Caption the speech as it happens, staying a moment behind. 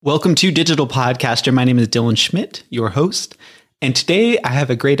Welcome to Digital Podcaster. My name is Dylan Schmidt, your host. And today I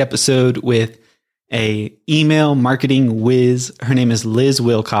have a great episode with a email marketing whiz. Her name is Liz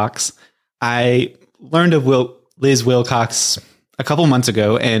Wilcox. I learned of Liz Wilcox a couple months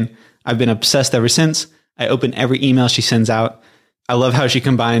ago, and I've been obsessed ever since. I open every email she sends out. I love how she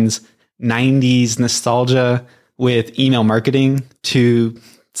combines 90s nostalgia with email marketing to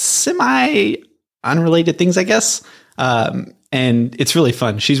semi-unrelated things, I guess. And it's really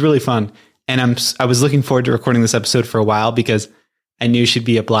fun. She's really fun. And I was looking forward to recording this episode for a while because I knew she'd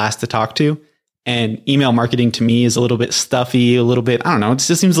be a blast to talk to. And email marketing to me is a little bit stuffy, a little bit, I don't know, it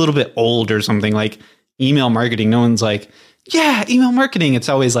just seems a little bit old or something. Like email marketing, no one's like, yeah, email marketing. It's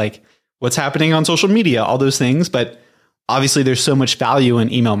always like, what's happening on social media, all those things. But obviously there's so much value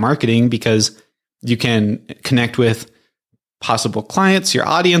in email marketing because you can connect with possible clients, your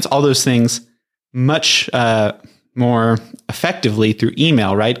audience, all those things much more effectively through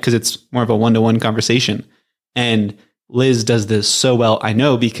email, right? Because it's more of a one-to-one conversation. And Liz does this so well, I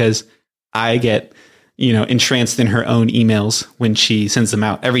know, because I get, entranced in her own emails when she sends them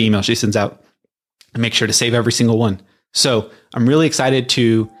out. Every email she sends out, I make sure to save every single one. So I'm really excited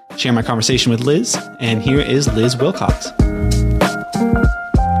to share my conversation with Liz. And here is Liz Wilcox.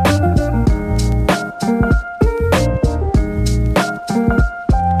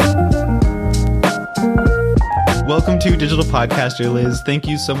 Welcome to Digital Podcaster, Liz. Thank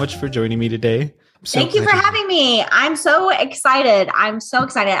you so much for joining me today. Thank you for having me. I'm so excited.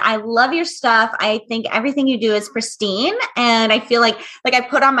 I love your stuff. I think everything you do is pristine. And I feel like I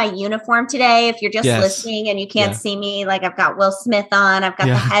put on my uniform today. If you're just listening and you can't see me, like I've got Will Smith on, I've got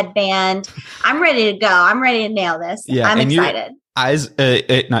the headband. I'm ready to go. I'm ready to nail this. Yeah, I'm excited. Eyes,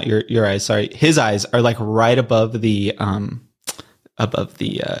 not your eyes, sorry. His eyes are like right above the like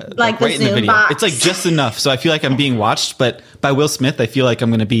the right Zoom in the video. box. It's like just enough. So I feel like I'm being watched, but by Will Smith, I feel like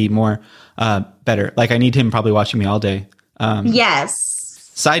I'm going to be more better. Like I need him probably watching me all day. Yes.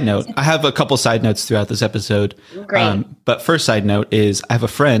 Side note, I have a couple side notes throughout this episode. Great. But first side note is I have a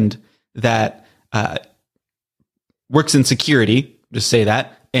friend that works in security, just say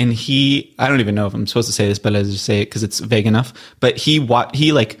that. And I don't even know if I'm supposed to say this, but I just say it because it's vague enough. But he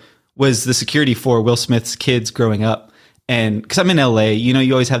was the security for Will Smith's kids growing up. And because I'm in LA,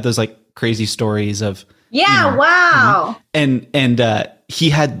 you always have those like crazy stories of wow. And he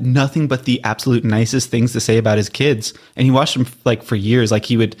had nothing but the absolute nicest things to say about his kids, and he watched them like for years. Like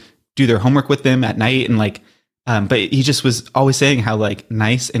he would do their homework with them at night, and like, but he just was always saying how like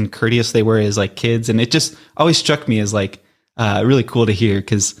nice and courteous they were as like kids, and it just always struck me as like really cool to hear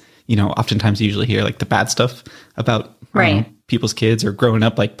because oftentimes you usually hear like the bad stuff about people's kids or growing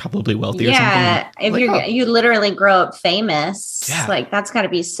up like probably wealthy or something. Yeah, if you literally grow up famous, like that's got to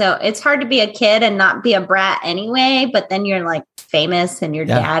be so. It's hard to be a kid and not be a brat anyway. But then you're like famous, and your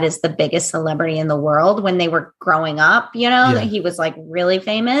dad is the biggest celebrity in the world. When they were growing up, he was like really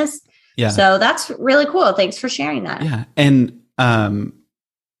famous. Yeah, so that's really cool. Thanks for sharing that. Yeah, and and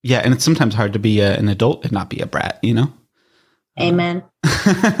it's sometimes hard to be an adult and not be a brat. Amen.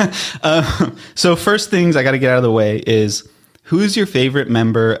 So first things I got to get out of the way is, who's your favorite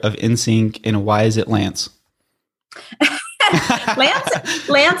member of NSYNC and why is it Lance?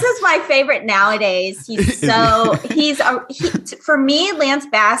 Lance is my favorite nowadays. For me, Lance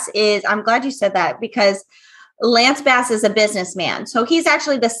Bass is, I'm glad you said that because Lance Bass is a businessman. So he's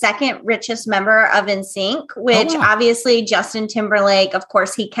actually the second richest member of NSYNC, which obviously Justin Timberlake, of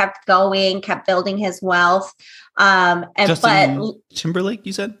course, he kept going, kept building his wealth. Justin Timberlake,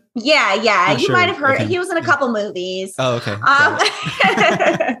 you said? Yeah. You might have heard, okay. He was in a couple movies. Oh, okay.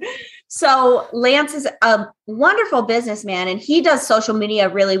 So Lance is a wonderful businessman, and he does social media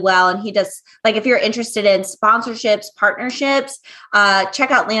really well. And he does, like, if you're interested in sponsorships, partnerships,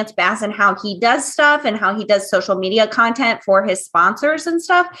 check out Lance Bass and how he does stuff and how he does social media content for his sponsors and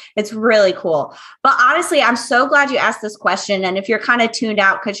stuff. It's really cool. But honestly, I'm so glad you asked this question. And if you're kind of tuned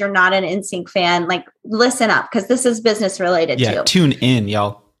out because you're not an NSYNC fan, like, listen up, because this is business related too. Yeah, tune in,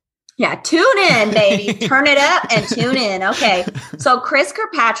 y'all. Yeah, tune in, baby. Turn it up and tune in. Okay. So Chris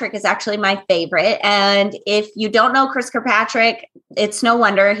Kirkpatrick is actually my favorite. And if you don't know Chris Kirkpatrick, it's no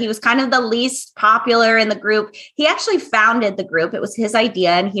wonder. He was kind of the least popular in the group. He actually founded the group. It was his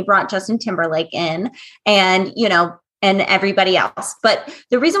idea, and he brought Justin Timberlake in and, and everybody else. But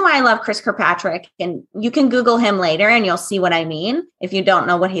the reason why I love Chris Kirkpatrick, and you can Google him later and you'll see what I mean if you don't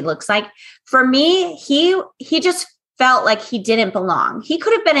know what he looks like. For me, he just felt like he didn't belong. He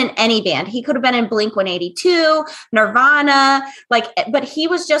could have been in any band. He could have been in Blink-182, Nirvana, but he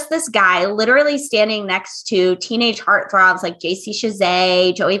was just this guy literally standing next to teenage heartthrobs like JC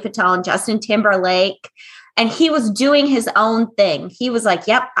Chasez, Joey Fatone, and Justin Timberlake. And he was doing his own thing. He was like,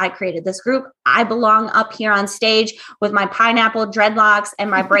 yep, I created this group. I belong up here on stage with my pineapple dreadlocks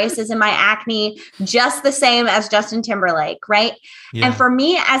and my braces and my acne, just the same as Justin Timberlake, right? Yeah. And for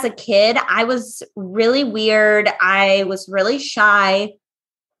me as a kid, I was really weird. I was really shy.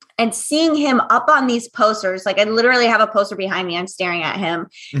 And seeing him up on these posters, like I literally have a poster behind me, I'm staring at him,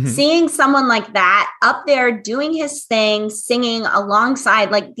 seeing someone like that up there doing his thing, singing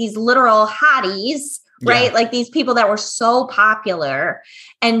alongside like these literal hotties, right? Like these people that were so popular,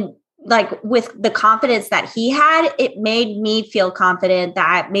 and like with the confidence that he had, it made me feel confident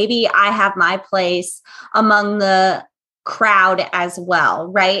that maybe I have my place among the crowd as well,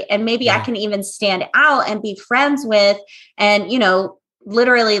 right? And maybe I can even stand out and be friends with, and, you know,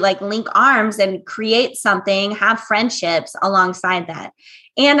 literally like link arms and create something, have friendships alongside that.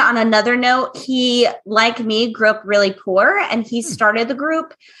 And on another note, he, like me, grew up really poor, and he started the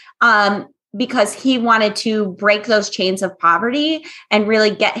group because he wanted to break those chains of poverty and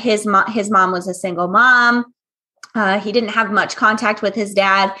really get his mom was a single mom. He didn't have much contact with his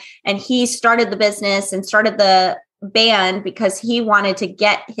dad, and he started the business and started the band because he wanted to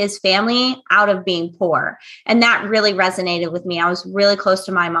get his family out of being poor. And that really resonated with me. I was really close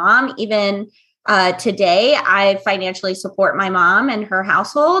to my mom. Even today, I financially support my mom and her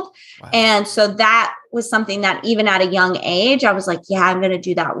household. Wow. And so that was something that even at a young age, I was like, yeah, I'm going to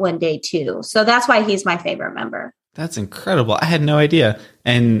do that one day too. So that's why he's my favorite member. That's incredible. I had no idea.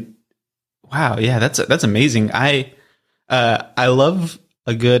 And wow. Yeah, that's amazing. I love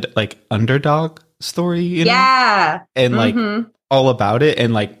a good like underdog story, you know? Yeah. And like all about it.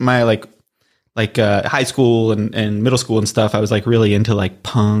 And like my like high school and middle school and stuff, I was like really into like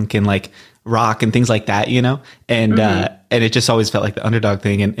punk and like rock and things like that, you know? And and it just always felt like the underdog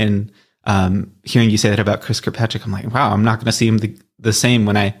thing. And hearing you say that about Chris Kirkpatrick, I'm like, wow, I'm not gonna see him the same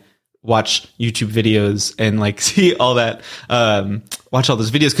when I watch YouTube videos and like see all that, watch all those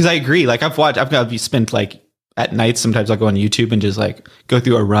videos. Cause I agree. Like I've spent like at night, sometimes I'll go on YouTube and just like go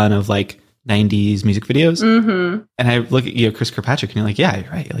through a run of like 90s music videos. And I look at Chris Kirkpatrick and you're like, yeah,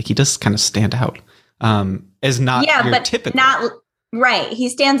 you're right. Like he does kind of stand out as not your but typical. Not right. He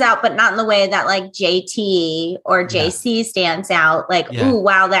stands out, but not in the way that like JT or JC stands out. Like, ooh,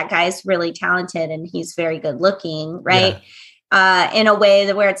 wow, that guy's really talented and he's very good looking, right? In a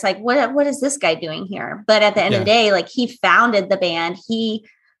way where it's like, what is this guy doing here? But at the end of the day, like he founded the band. He,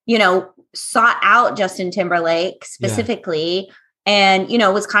 you know, sought out Justin Timberlake specifically. And, you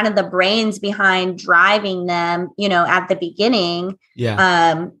know, was kind of the brains behind driving them, you know, at the beginning.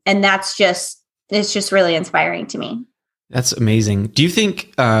 And it's just really inspiring to me. That's amazing. Do you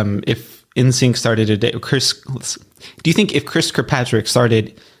think if NSYNC started today, do you think if Chris Kirkpatrick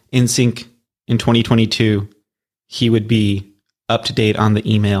started NSYNC in 2022, he would be up to date on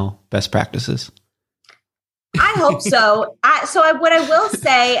the email best practices? I hope so. What I will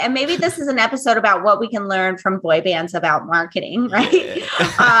say, and maybe this is an episode about what we can learn from boy bands about marketing, right?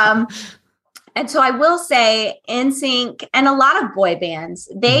 And so I will say NSYNC and a lot of boy bands,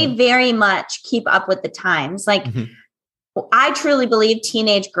 they very much keep up with the times. Like I truly believe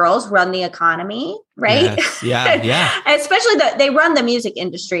teenage girls run the economy, right? Yes. Yeah. Especially they run the music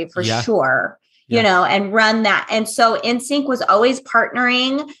industry for sure, you know, and run that. And so NSYNC was always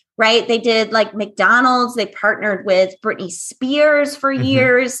partnering, right? They did like McDonald's. They partnered with Britney Spears for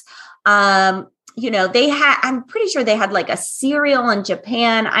years. You know, I'm pretty sure they had like a cereal in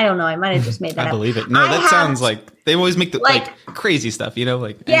Japan. I don't know. I might have just made that up. I believe it. No, that sounds like they always make the like crazy stuff, you know,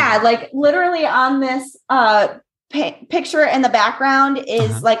 like. Yeah. Like literally on this picture in the background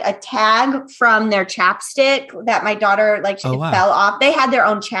is like a tag from their chapstick that my daughter, like she fell off. They had their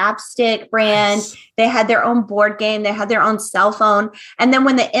own chapstick brand. Nice. They had their own board game. They had their own cell phone. And then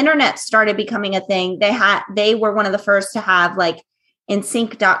when the internet started becoming a thing, they were one of the first to have like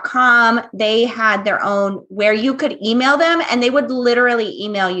nsync.com. They had their own where you could email them and they would literally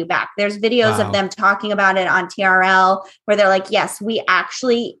email you back. There's videos of them talking about it on TRL where they're like, yes, we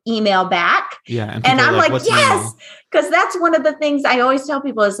actually email back. Yeah. And I'm like yes, because that's one of the things I always tell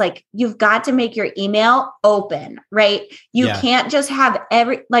people is like, you've got to make your email open, right? You can't just have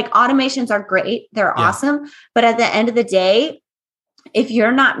automations are great. They're awesome. But at the end of the day, if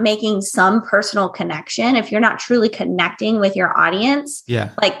you're not making some personal connection, if you're not truly connecting with your audience,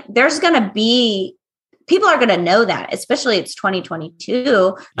 like there's going to be, people are going to know that, especially it's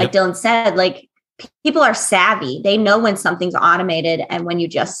 2022. Like Dylan said, like people are savvy. They know when something's automated and when you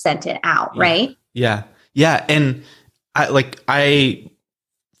just sent it out. Right. Yeah. Yeah. And I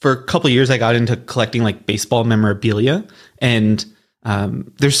for a couple of years, I got into collecting like baseball memorabilia and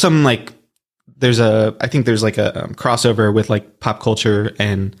there's some like, I think there's like a crossover with like pop culture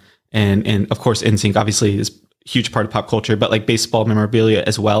and and of course NSYNC obviously is a huge part of pop culture, but like baseball memorabilia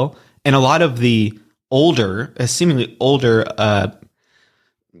as well. And a lot of the seemingly older,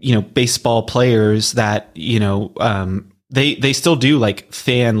 baseball players that, they still do like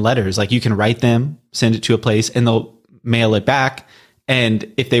fan letters. Like you can write them, send it to a place, and they'll mail it back.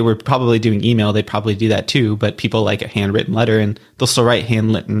 And if they were probably doing email, they'd probably do that too. But people like a handwritten letter, and they'll still write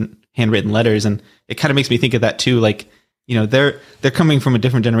handwritten letters. And it kind of makes me think of that too. Like, they're coming from a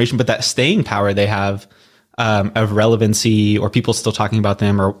different generation, but that staying power they have of relevancy, or people still talking about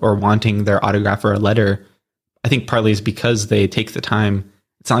them or wanting their autograph or a letter, I think partly is because they take the time.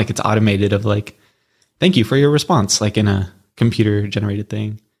 It's not like it's automated of like, thank you for your response, like in a computer generated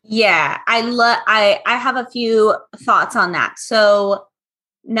thing. Yeah, I have a few thoughts on that. So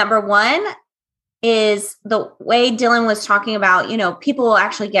number one is the way Dylan was talking about, people will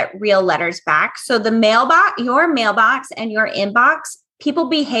actually get real letters back. So the your mailbox and your inbox, people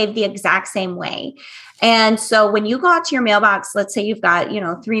behave the exact same way. And so when you go out to your mailbox, let's say you've got,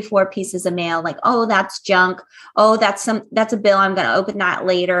 3-4 pieces of mail, like, oh, that's junk. Oh, that's a bill. I'm going to open that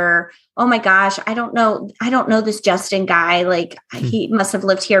later. Oh my gosh, I don't know this Justin guy. Like he must have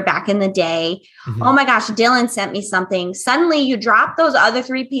lived here back in the day. Mm-hmm. Oh my gosh, Dylan sent me something. Suddenly you drop those other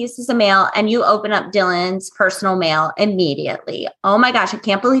 3 pieces of mail and you open up Dylan's personal mail immediately. Oh my gosh, I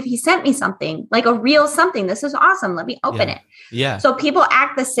can't believe he sent me something, like a real something. This is awesome. Let me open it. Yeah. So people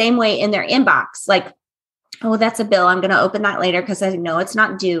act the same way in their inbox. Like, oh, that's a bill. I'm going to open that later because I know it's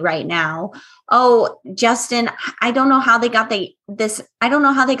not due right now. Oh, Justin, I don't know how they got this. I don't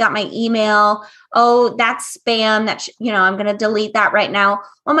know how they got my email. Oh, that's spam. I'm going to delete that right now.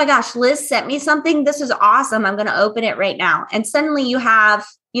 Oh my gosh, Liz sent me something. This is awesome. I'm going to open it right now. And suddenly you have,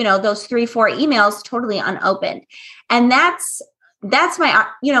 those 3-4 emails totally unopened. And that's my,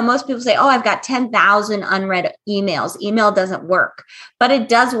 most people say, oh, I've got 10,000 unread emails. Email doesn't work, but it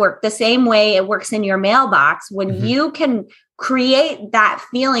does work the same way it works in your mailbox when mm-hmm. you can create that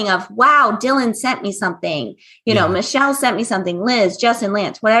feeling of, wow, Dylan sent me something, Michelle sent me something, Liz, Justin,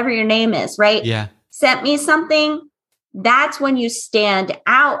 Lance, whatever your name is, right? Yeah. Sent me something. That's when you stand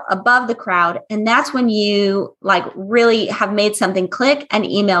out above the crowd. And that's when you like really have made something click and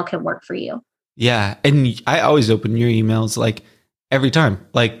email can work for you. Yeah. And I always open your emails like every time.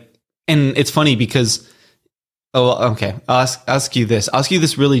 Like, and it's funny because, okay, I'll ask you this. I'll ask you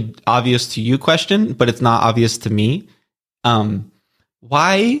this really obvious to you question, but it's not obvious to me.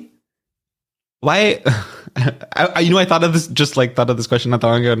 Why, I thought of this question not that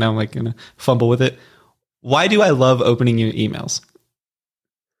long ago. Now I'm like going to fumble with it. Why do I love opening your emails?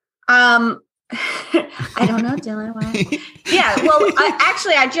 I don't know, Dylan. Why? Yeah. Well,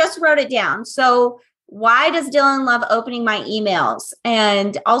 I just wrote it down. So why does Dylan love opening my emails?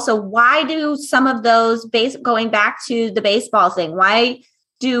 And also, why do some of those going back to the baseball thing? Why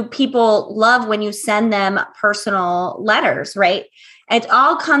do people love when you send them personal letters, right? It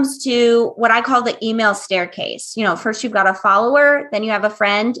all comes to what I call the email staircase. First you've got a follower, then you have a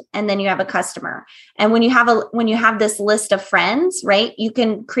friend, and then you have a customer. And when you have this list of friends, right, you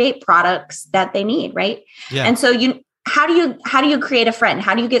can create products that they need, right? Yeah. And so how do you create a friend?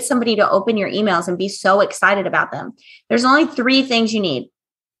 How do you get somebody to open your emails and be so excited about them? There's only 3 things you need.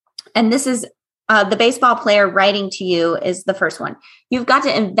 And this is the baseball player writing to you is the first one. You've got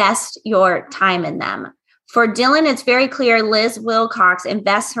to invest your time in them. For Dylan, it's very clear Liz Wilcox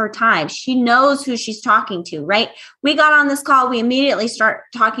invests her time. She knows who she's talking to, right? We got on this call. We immediately start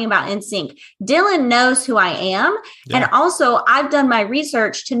talking about NSYNC. Dylan knows who I am. Yeah. And also I've done my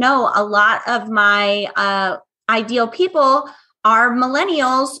research to know a lot of my ideal people are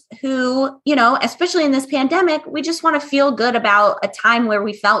millennials who, especially in this pandemic, we just want to feel good about a time where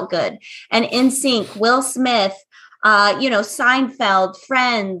we felt good. And NSYNC, Will Smith, Seinfeld,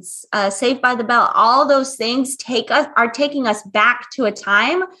 Friends, Saved by the Bell, all those things are taking us back to a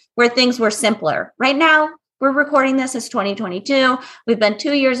time where things were simpler. Right now, we're recording this as 2022. We've been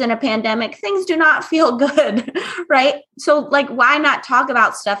 2 years in a pandemic. Things do not feel good, right? So like, why not talk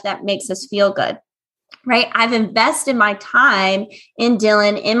about stuff that makes us feel good? Right? I've invested my time in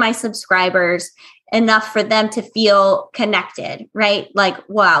Dylan, in my subscribers, enough for them to feel connected, right? Like,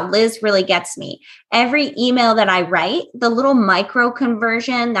 wow, Liz really gets me. Every email that I write, the little micro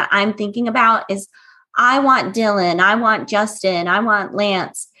conversion that I'm thinking about is, I want Dylan, I want Justin, I want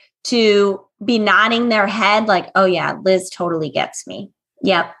Lance to be nodding their head like, oh yeah, Liz totally gets me.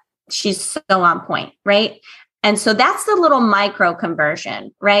 Yep. She's so on point, right? And so that's the little micro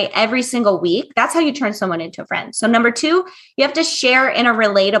conversion, right? Every single week, that's how you turn someone into a friend. So number 2, you have to share in a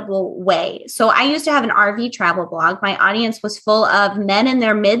relatable way. So I used to have an RV travel blog. My audience was full of men in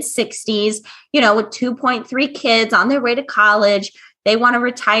their mid 60s, with 2.3 kids on their way to college, they want to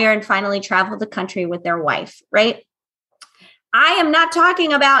retire and finally travel the country with their wife, right? I am not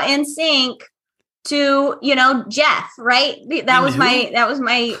talking about NSYNC to, Jeff, right? That was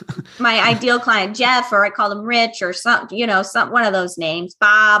my ideal client, Jeff, or I called him Rich or one of those names,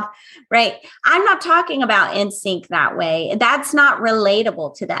 Bob, right? I'm not talking about NSYNC that way. That's not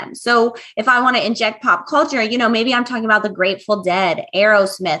relatable to them. So if I want to inject pop culture, maybe I'm talking about the Grateful Dead,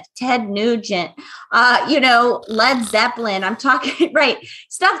 Aerosmith, Ted Nugent, Led Zeppelin. I'm talking, right,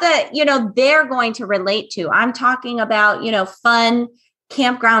 stuff that, they're going to relate to. I'm talking about, fun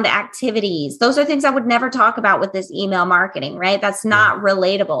campground activities. Those are things I would never talk about with this email marketing, right? That's not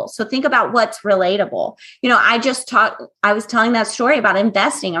relatable. So think about what's relatable. I was telling that story about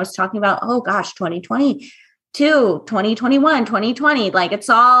investing. I was talking about, 2022, 2021, 2020. Like it's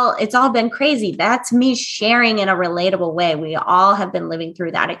all been crazy. That's me sharing in a relatable way. We all have been living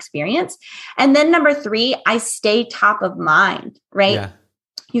through that experience. And then number 3, I stay top of mind, right? Yeah.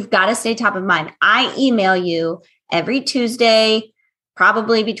 You've got to stay top of mind. I email you every Tuesday,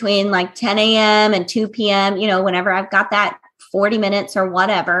 probably between like 10 a.m. and 2 p.m., whenever I've got that 40 minutes or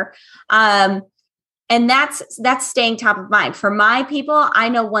whatever. And that's staying top of mind. For my people, I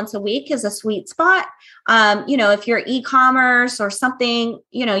know once a week is a sweet spot. If you're e-commerce or something,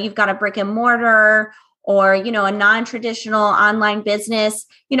 you've got a brick and mortar or, a non-traditional online business,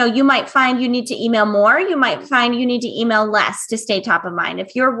 you might find you need to email more. You might find you need to email less to stay top of mind.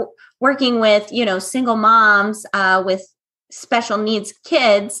 If you're working with, single moms with special needs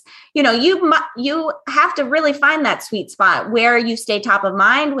kids, you have to really find that sweet spot where you stay top of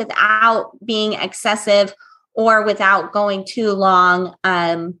mind without being excessive or without going too long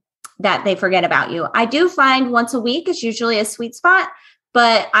that they forget about you. I do find once a week is usually a sweet spot,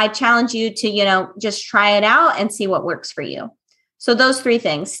 but I challenge you to, just try it out and see what works for you. So those 3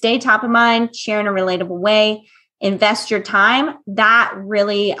 things: stay top of mind, share in a relatable way, invest your time. That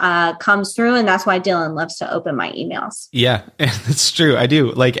really comes through. And that's why Dylan loves to open my emails. Yeah, that's true. I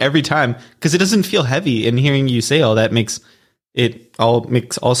do, like, every time, because it doesn't feel heavy. And hearing you say all that makes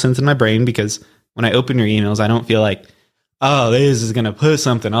all sense in my brain, because when I open your emails, I don't feel like, oh, this is going to put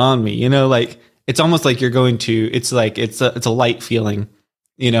something on me. Like it's almost like you're going to, it's like, it's a light feeling,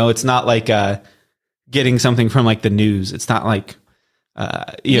 it's not like getting something from like the news. It's not like,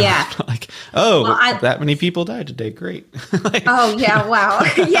 like, that many people died today. Great. Like, oh yeah. Wow.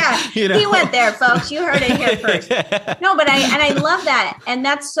 Yeah. He went there, folks. You heard it here first. No, but I love that. And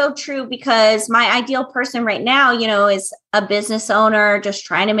that's so true, because my ideal person right now, is a business owner, just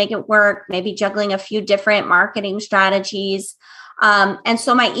trying to make it work, maybe juggling a few different marketing strategies. And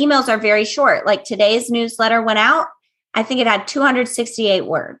so my emails are very short. Like today's newsletter went out. I think it had 268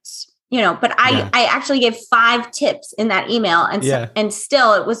 words. But I actually gave 5 tips in that email. And and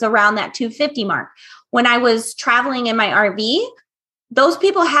still it was around that 250 mark. When I was traveling in my RV, those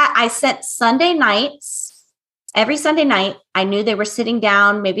people I sent Sunday nights, every Sunday night. I knew they were sitting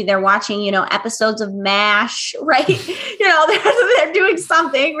down. Maybe they're watching, episodes of MASH, right? They're doing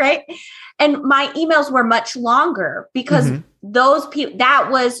something, right? And my emails were much longer because those people,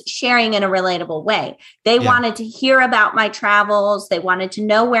 that was sharing in a relatable way. They wanted to hear about my travels. They wanted to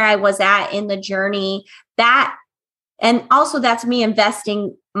know where I was at in the journey. And also that's me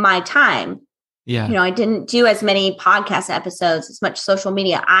investing my time. Yeah. I didn't do as many podcast episodes, as much social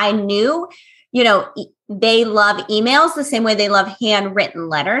media. I knew, they love emails the same way they love handwritten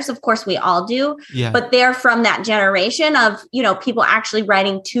letters. Of course, we all do, but they're from that generation of, people actually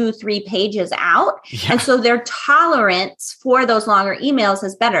writing 2-3 pages out. Yeah. And so their tolerance for those longer emails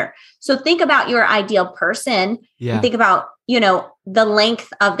is better. So think about your ideal person and think about, the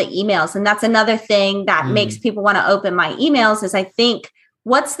length of the emails. And that's another thing that makes people want to open my emails is I think,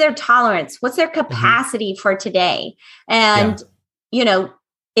 what's their tolerance? What's their capacity for today? And,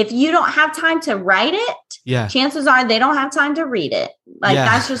 if you don't have time to write it, chances are they don't have time to read it. Like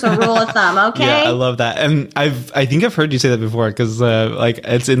that's just a rule of thumb. Okay. Yeah, I love that. And I think I've heard you say that before, because like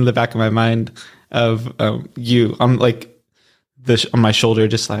it's in the back of my mind of you. I'm like on my shoulder,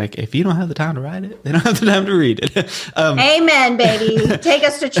 just like, if you don't have the time to write it, they don't have the time to read it. Amen, baby. Take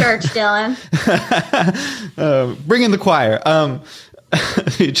us to church, Dylan. Bring in the choir.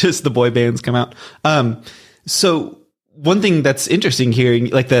 Just the boy bands come out. So one thing that's interesting hearing,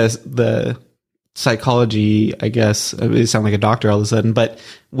 like the psychology, I guess, I sound like a doctor all of a sudden, but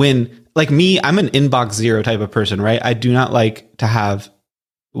when, like me, I'm an inbox zero type of person, right? I do not like to have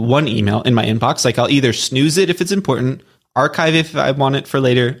one email in my inbox. Like I'll either snooze it if it's important, archive if I want it for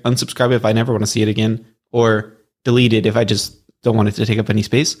later, unsubscribe if I never want to see it again, or delete it if I just don't want it to take up any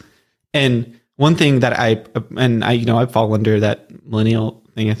space. And one thing that I fall under that millennial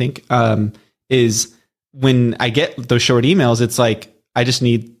thing, I think, is when I get those short emails, it's like, I just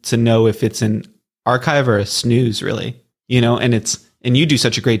need to know if it's an archive or a snooze, really, and you do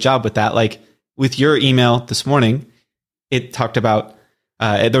such a great job with that. Like with your email this morning, it talked about,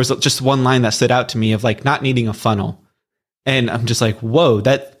 there was just one line that stood out to me of like not needing a funnel. And I'm just like, whoa,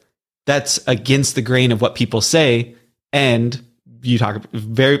 that's against the grain of what people say. And you talk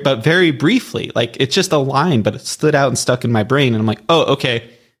very briefly, like it's just a line, but it stood out and stuck in my brain. And I'm like, oh, okay,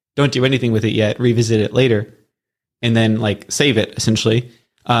 don't do anything with it yet. Revisit it later. And then like save it essentially.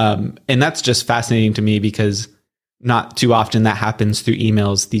 And that's just fascinating to me because not too often that happens through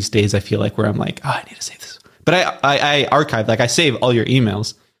emails these days. I feel like where I'm like, oh, I need to save this. But I archive, like I save all your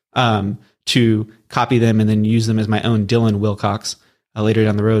emails to copy them and then use them as my own Dylan Wilcox later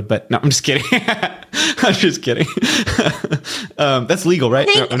down the road. But no, I'm just kidding. I'm just kidding. That's legal, right?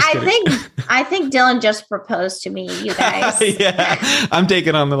 I think Dylan just proposed to me, you guys. Yeah, I'm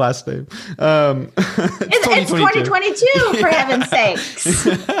taking on the last name. It's 2022, for heaven's sakes.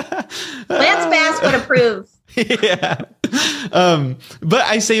 Lance Bass would approve. Yeah. But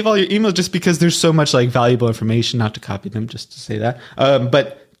I save all your emails just because there's so much like valuable information, not to copy them, just to say that.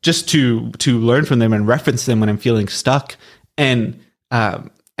 But just to learn from them and reference them when I'm feeling stuck. And I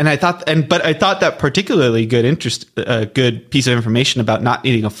thought that particularly good piece of information about not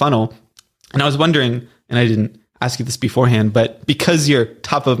needing a funnel. And I was wondering, and I didn't ask you this beforehand, but because you're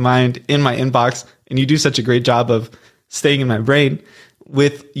top of mind in my inbox and you do such a great job of staying in my brain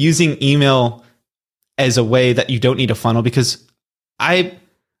with using email as a way that you don't need a funnel, because I've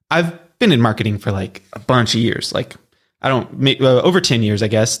been in marketing for like a bunch of years, like over 10 years, I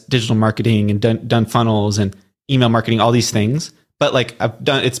guess, digital marketing and done funnels and email marketing, all these things. But like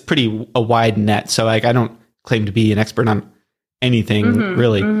it's pretty a wide net. So like, I don't claim to be an expert on anything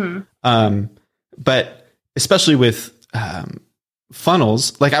really. Mm-hmm. But especially with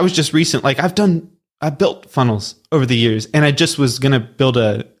funnels, like I was just recent, like I've built funnels over the years and I just was going to build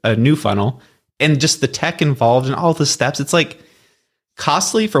a new funnel. And just the tech involved and all the steps, it's like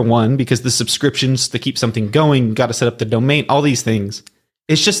costly for one, because the subscriptions to keep something going, you got to set up the domain, all these things.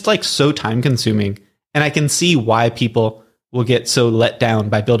 It's just like so time consuming. And I can see why people will get so let down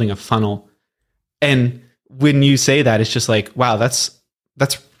by building a funnel. And when you say that, it's just like, wow, that's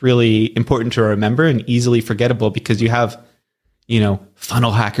really important to remember and easily forgettable, because you have,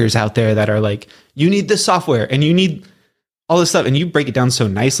 funnel hackers out there that are like, you need this software and you need all this stuff, and you break it down so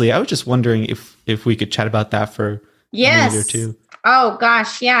nicely. I was just wondering if we could chat about that for a minute or two. Oh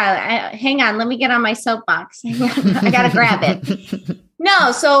gosh, yeah. Hang on, let me get on my soapbox. I gotta grab it.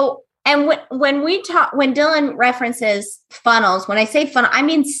 No, so and when Dylan references funnels, when I say funnel, I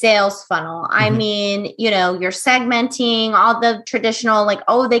mean sales funnel. Mm-hmm. I mean, you're segmenting all the traditional, like,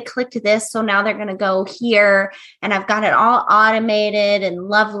 oh, they clicked this, so now they're going to go here, and I've got it all automated and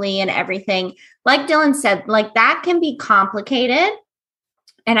lovely and everything. Like Dylan said, like that can be complicated.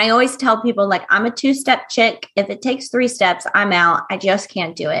 And I always tell people, like, I'm a 2-step chick. If it takes 3 steps, I'm out. I just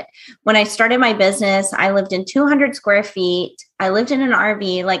can't do it. When I started my business, I lived in 200 square feet. I lived in an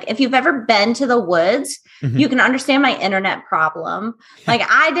RV. Like, if you've ever been to the woods, you can understand my internet problem. Like,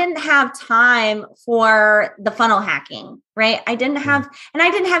 I didn't have time for the funnel hacking, right? I didn't have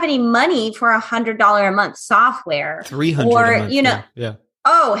any money for $100 a month software. $300 a month. Yeah.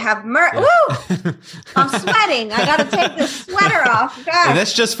 Oh, have mercy. Woo! I'm sweating. I got to take this sweater off. God. And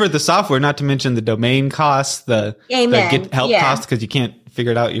that's just for the software, not to mention the domain costs, the get help costs, because you can't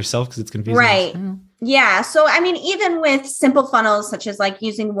figure it out yourself because it's confusing. Right. Yeah. So, I mean, even with simple funnels, such as like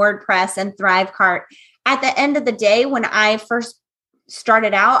using WordPress and Thrivecart, at the end of the day, when I first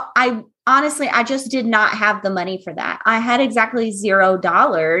started out, I just did not have the money for that. I had exactly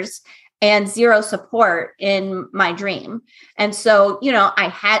 $0 and zero support in my dream. And so,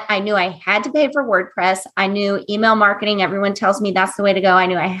 I knew I had to pay for WordPress. I knew email marketing. Everyone tells me that's the way to go. I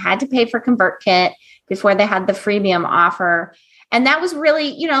knew I had to pay for ConvertKit before they had the freemium offer. And that was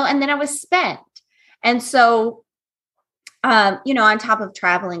really, and then I was spent. And so, on top of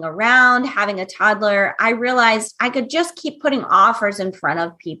traveling around, having a toddler, I realized I could just keep putting offers in front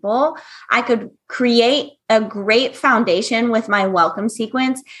of people. I could create a great foundation with my welcome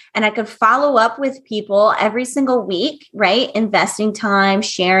sequence, and I could follow up with people every single week, right? Investing time,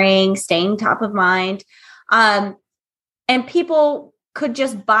 sharing, staying top of mind. And people could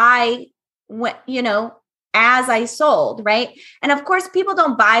just buy what, as I sold, right? And of course, people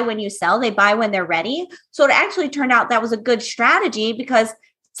don't buy when you sell, they buy when they're ready. So it actually turned out that was a good strategy, because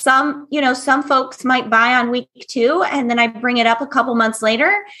some folks might buy on week 2, and then I bring it up a couple months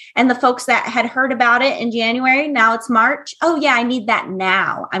later. And the folks that had heard about it in January, now it's March. Oh yeah, I need that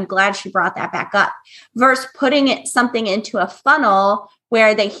now. I'm glad she brought that back up. Versus putting something into a funnel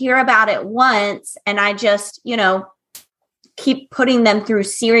where they hear about it once, and I just, keep putting them through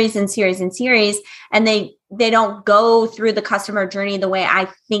series and series and series, and they don't go through the customer journey the way I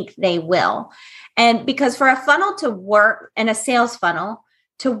think they will. And because for a funnel to work, and a sales funnel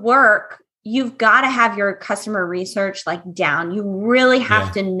to work, you've got to have your customer research like down. You really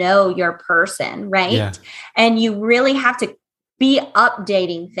have to know your person, right? Yeah. And you really have to be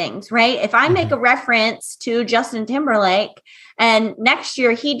updating things, right? If I make a reference to Justin Timberlake and next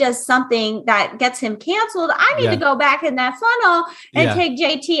year he does something that gets him canceled, I need to go back in that funnel and take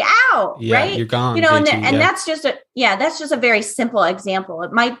JT out, right? You're gone. You know, JT, and that's just a very simple example.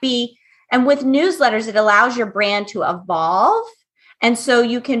 It might be, and with newsletters, it allows your brand to evolve. And so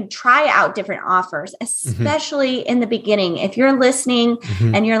you can try out different offers, especially in the beginning. If you're listening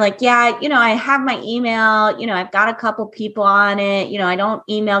and you're like, yeah, you know, I have my email, you know, I've got a couple people on it, you know, I don't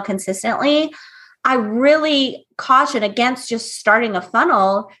email consistently. I really caution against just starting a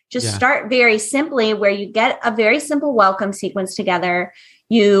funnel. Just start very simply, where you get a very simple welcome sequence together.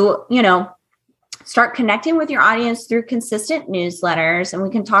 You know, start connecting with your audience through consistent newsletters. And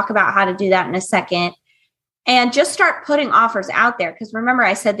we can talk about how to do that in a second. And just start putting offers out there. Because remember,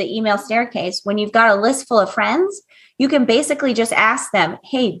 I said the email staircase, when you've got a list full of friends, you can basically just ask them,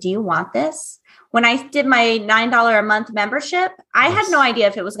 hey, do you want this? When I did my $9 a month membership, I had no idea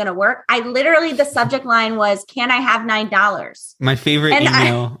if it was going to work. I literally, the subject line was, can I have $9? My favorite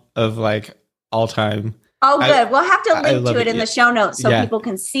email of like all time. Oh, good. We'll have to link to it in the show notes so people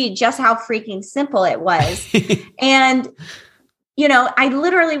can see just how freaking simple it was. And you know, I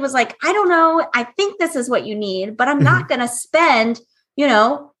literally was like, I don't know. I think this is what you need, but I'm not going to spend, you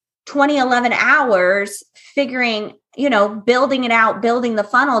know, 11 hours figuring, you know, building it out, building the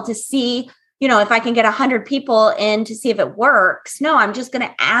funnel to see, you know, if I can get 100 people in to see if it works. No, I'm just going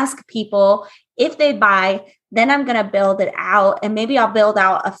to ask people if they buy, then I'm going to build it out, and maybe I'll build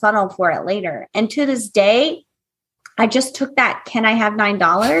out a funnel for it later. And to this day, I just took that, can I have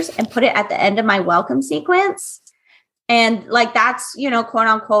 $9, and put it at the end of my welcome sequence. And like, that's, you know, quote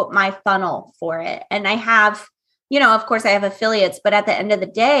unquote, my funnel for it. And I have, you know, of course I have affiliates, but at the end of the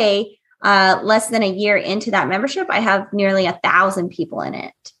day, less than a year into that membership, I have nearly 1,000 people in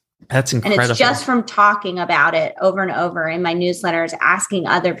it. That's incredible. And it's just from talking about it over and over in my newsletters, asking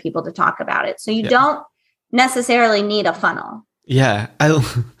other people to talk about it. So you don't necessarily need a funnel. Yeah.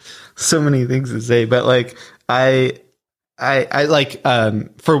 So many things to say, but like, I like,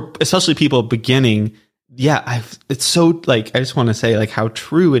 for especially people beginning, it's so like, I just want to say like how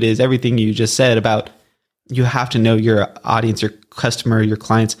true it is. Everything you just said about, you have to know your audience, your customer, your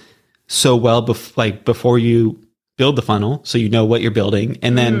clients so well before you build the funnel. So you know what you're building.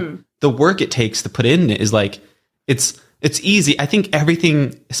 And then the work it takes to put in is like, it's easy. I think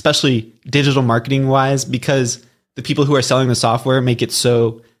everything, especially digital marketing wise, because the people who are selling the software make it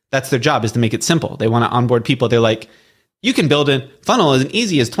so that's their job, is to make it simple. They want to onboard people. They're like, you can build a funnel as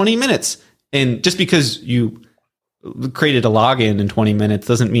easy as 20 minutes. And just because you created a login in 20 minutes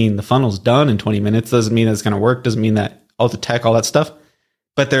doesn't mean the funnel's done in 20 minutes. Doesn't mean that it's going to work. Doesn't mean that all the tech, all that stuff.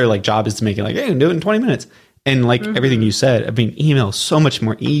 But their like job is to make it like, hey, you can do it in 20 minutes. And like everything you said, I mean, email is so much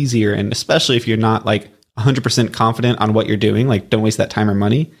more easier. And especially if you're not like 100% confident on what you're doing, like don't waste that time or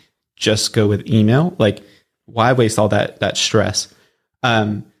money. Just go with email. Like, why waste all that stress?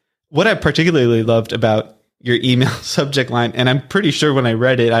 What I particularly loved about your email subject line, and I'm pretty sure when I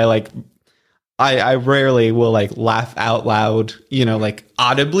read it, I rarely will like laugh out loud, you know, like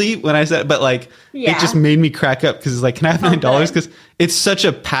audibly when I said, but like it just made me crack up because it's like, can I have $9? Because it's such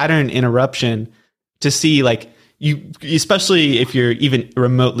a pattern interruption to see, like you, especially if you're even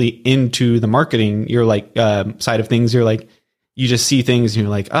remotely into the marketing, you're like side of things, you're like, you just see things and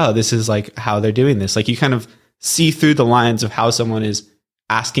you're like, oh, this is like how they're doing this. Like you kind of see through the lines of how someone is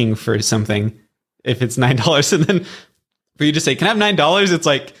asking for something if it's $9, and then for you to say, can I have $9? It's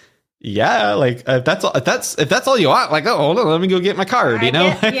like, yeah, like if that's all you want, like, oh, hold on, let me go get my card, you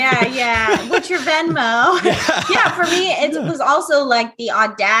know? What's your Venmo? For me, it was also like the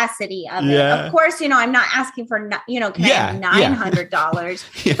audacity of it. Of course, you know, I'm not asking for, you know, can I have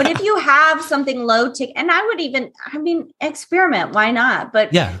 $900? But if you have something low ticket, and I mean, experiment, why not?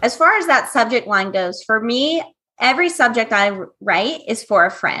 But as far as that subject line goes, for me, every subject I write is for a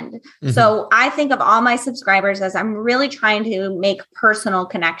friend. So I think of all my subscribers as I'm really trying to make personal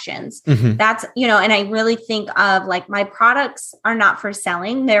connections. That's, you know, and I really think of like my products are not for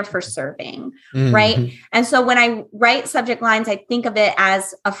selling, they're for serving. Right. And so when I write subject lines, I think of it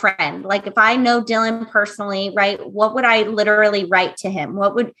as a friend. Like if I know Dylan personally, right, what would I literally write to him?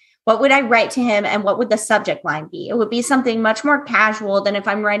 What would I write to him, and what would the subject line be? It would be something much more casual than if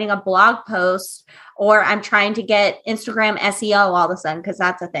I'm writing a blog post or I'm trying to get Instagram SEO all of a sudden, because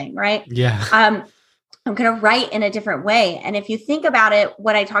that's a thing, right? I'm going to write in a different way. And if you think about it,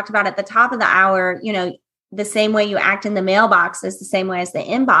 what I talked about at the top of the hour, the same way you act in the mailbox is the same way as the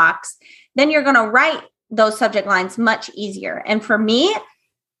inbox, then you're going to write those subject lines much easier. And for me,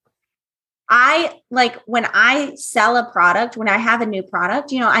 when I sell a product, when I have a new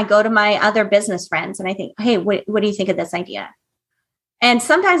product, I go to my other business friends and I think, hey, what do you think of this idea? And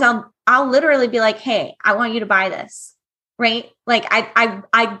sometimes I'll literally be like, hey, I want you to buy this, right? Like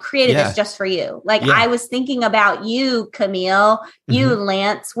I created this just for you. Like I was thinking about you, Camille, you,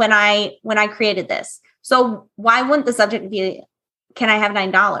 Lance, when I created this. So why wouldn't the subject be, can I have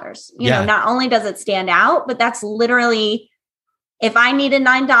 $9? Not only does it stand out, but that's literally, if I needed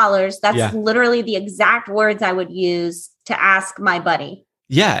 $9, that's literally the exact words I would use to ask my buddy.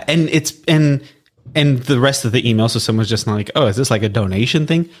 Yeah. And and the rest of the email. So someone's just not like, oh, is this like a donation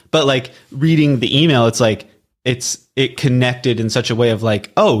thing? But like reading the email, it's like, it connected in such a way of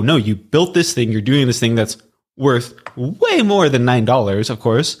like, oh no, you built this thing. You're doing this thing that's worth way more than $9, of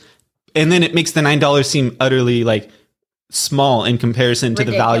course. And then it makes the $9 seem utterly like small in comparison to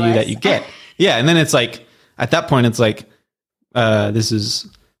the value that you get. Yeah. And then it's like, at that point, it's like, this is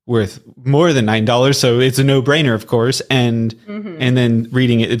worth more than $9. So it's a no brainer, of course. And then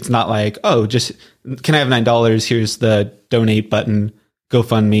reading it, it's not like, oh, just, can I have $9? Here's the donate button,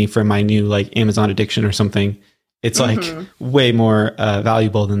 GoFundMe for my new like Amazon addiction or something. It's like way more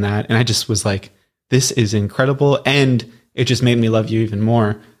valuable than that. And I just was like, this is incredible. And it just made me love you even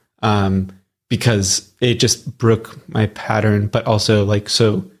more. Because it just broke my pattern, but also like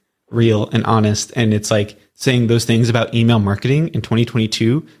so real and honest. And it's like saying those things about email marketing in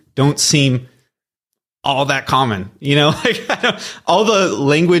 2022 don't seem all that common, like all the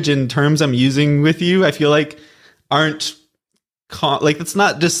language and terms I'm using with you, I feel like aren't like, it's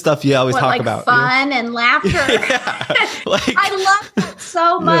not just stuff you always talk about. Fun and laughter. I love that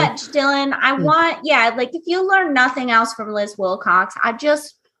so much, Dylan. I want, like if you learn nothing else from Liz Wilcox, I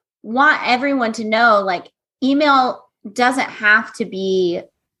just want everyone to know, like, email doesn't have to be,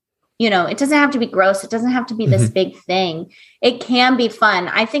 it doesn't have to be gross. It doesn't have to be this big thing. It can be fun.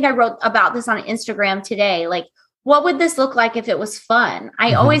 I think I wrote about this on Instagram today. Like, what would this look like if it was fun?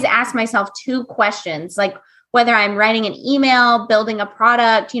 I always ask myself 2 questions, like whether I'm writing an email, building a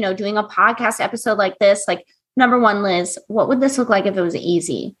product, doing a podcast episode like this. Like, number 1, Liz, what would this look like if it was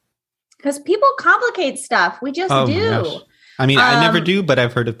easy? Because people complicate stuff. We just do. I mean, I never do, but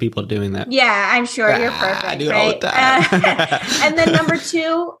I've heard of people doing that. Yeah, I'm sure you're perfect. I do it all the time. And then number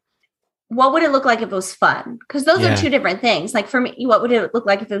 2, what would it look like if it was fun? Because those are 2 different things. Like for me, what would it look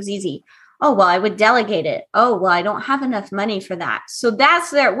like if it was easy? Oh, well, I would delegate it. Oh, well, I don't have enough money for that. So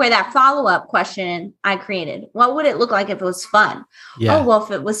that's where that follow-up question I created. What would it look like if it was fun? Yeah. Oh, well, if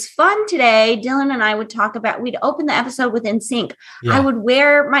it was fun today, Dylan and I would talk about, we'd open the episode with NSYNC. Yeah. I would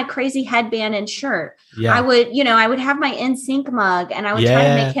wear my crazy headband and shirt. Yeah. I would have my NSYNC mug and I would try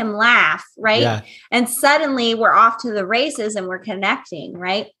to make him laugh. Right. Yeah. And suddenly we're off to the races and we're connecting.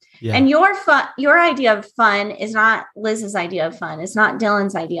 Right. Yeah. And your idea of fun is not Liz's idea of fun. It's not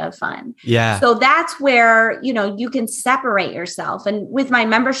Dylan's idea of fun. Yeah. So that's where, you can separate yourself. And with my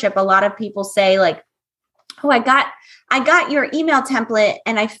membership, a lot of people say like, oh, I got your email template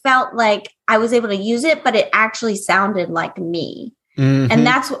and I felt like I was able to use it, but it actually sounded like me. Mm-hmm. And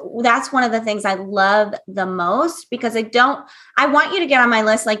that's one of the things I love the most, because I want you to get on my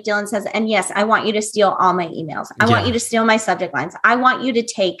list, like Dylan says. And yes, I want you to steal all my emails. I want you to steal my subject lines. I want you to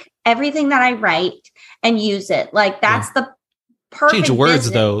take everything that I write and use it. Like that's the perfect change words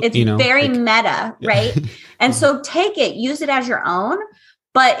business. Though. It's very meta, right? And so take it, use it as your own.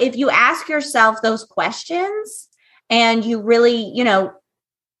 But if you ask yourself those questions and you really,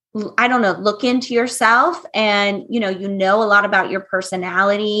 I don't know, look into yourself and, you know a lot about your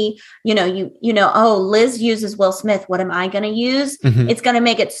personality, oh, Liz uses Will Smith. What am I going to use? Mm-hmm. It's going to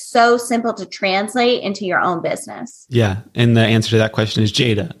make it so simple to translate into your own business. Yeah. And the answer to that question is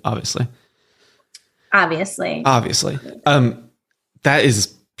Jada, obviously. Obviously. That is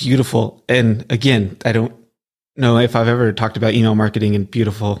beautiful. And again, I don't know if I've ever talked about email marketing and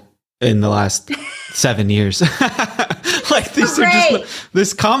beautiful in the last 7 years. Like these are just,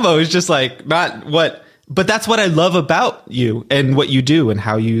 this combo is just like not what, but that's what I love about you and what you do and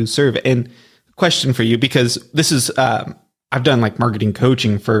how you serve. And question for you, because this is, I've done like marketing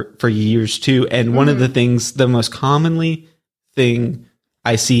coaching for years too. And one of the things, the most commonly thing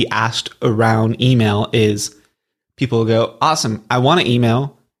I see asked around email is people go, awesome, I want to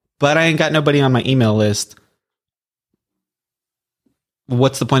email, but I ain't got nobody on my email list.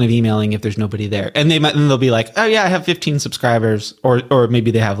 What's the point of emailing if there's nobody there? And they'll be like, oh yeah, I have 15 subscribers, or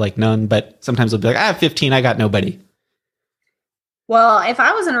maybe they have like none, but sometimes they'll be like, I have 15, I got nobody. Well, if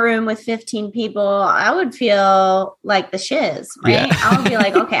I was in a room with 15 people, I would feel like the shiz, right? Yeah. I would be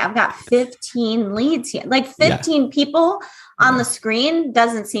like, okay, I've got 15 leads here. Like 15 people on the screen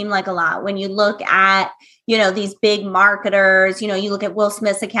doesn't seem like a lot. When you look at, these big marketers, you look at Will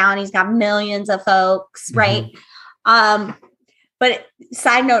Smith's account, he's got millions of folks, right? But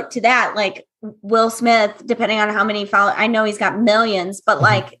side note to that, like Will Smith, depending on how many followers, I know he's got millions, but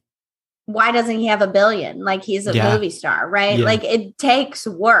like, why doesn't he have a billion? Like he's a movie star, right? Yeah. Like it takes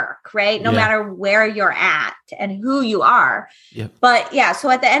work, right? No matter where you're at and who you are. Yep. But yeah, so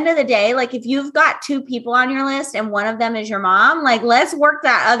at the end of the day, like if you've got 2 people on your list and one of them is your mom, like let's work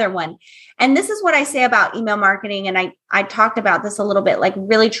that other one. And this is what I say about email marketing. And I talked about this a little bit, like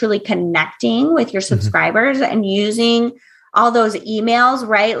really truly connecting with your subscribers and using all those emails,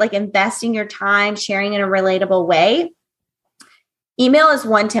 right? Like investing your time, sharing in a relatable way. Email is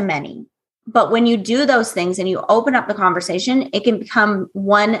one to many. But when you do those things and you open up the conversation, it can become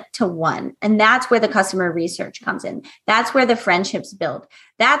 1-to-1. And that's where the customer research comes in. That's where the friendships build.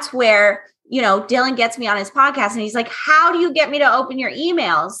 That's where, Dylan gets me on his podcast and he's like, how do you get me to open your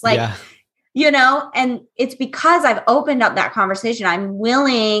emails? Like, and it's because I've opened up that conversation. I'm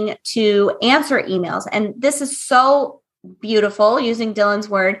willing to answer emails. And this is so beautiful, using Dylan's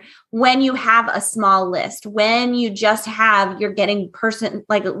word, when you have a small list, when you just you're getting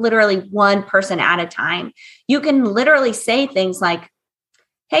like literally one person at a time. You can literally say things like,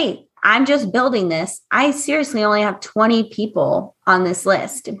 hey, I'm just building this. I seriously only have 20 people on this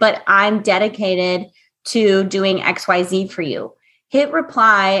list, but I'm dedicated to doing XYZ for you. Hit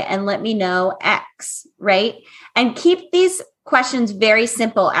reply and let me know X, right? And keep these questions very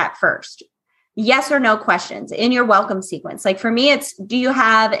simple at first. Yes or no questions in your welcome sequence. Like for me, it's, do you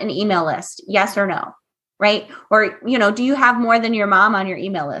have an email list? Yes or no, right? Or, do you have more than your mom on your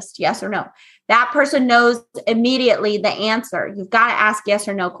email list? Yes or no? That person knows immediately the answer. You've got to ask yes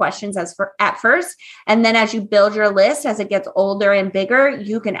or no questions at first. And then as you build your list, as it gets older and bigger,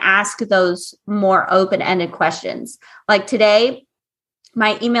 you can ask those more open-ended questions. Like today,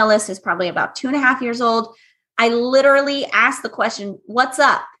 my email list is probably about 2.5 years old. I literally asked the question, what's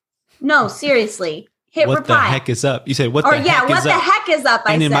up? No, seriously. Hit what reply. What the heck is up? You said, what the heck is up? What the heck is up?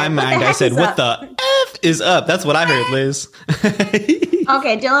 And in my mind, I said, what the F is up? That's what I heard, Liz.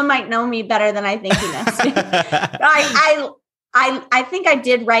 Okay, Dylan might know me better than I think he knows. I think I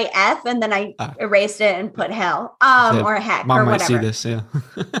did write F and then I erased it and put hell or heck Mom or whatever. might see this, yeah.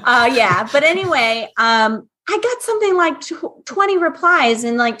 Yeah. But anyway, I got something like 20 replies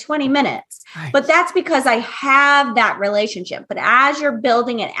in like 20 minutes. Nice. But that's because I have that relationship. But as you're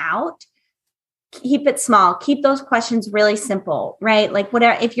building it out, keep it small. Keep those questions really simple, right? Like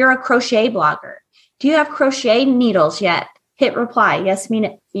whatever, if you're a crochet blogger, do you have crochet needles yet? Hit reply. Yes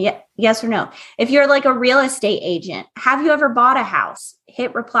or no. If you're like a real estate agent, have you ever bought a house?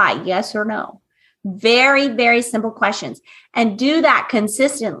 Hit reply. Yes or no. Very, very simple questions. And do that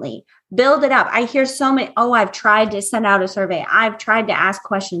consistently. Build it up. I hear so many, I've tried to send out a survey. I've tried to ask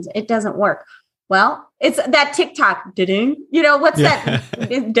questions. It doesn't work. Well, it's that TikTok, ding. What's that?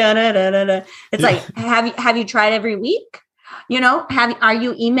 It's like, have you tried every week? Are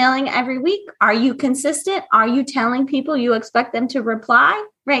you emailing every week? Are you consistent? Are you telling people you expect them to reply?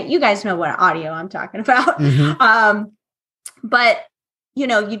 Right. You guys know what audio I'm talking about. Mm-hmm. But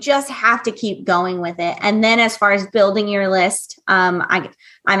you just have to keep going with it. And then as far as building your list, I'm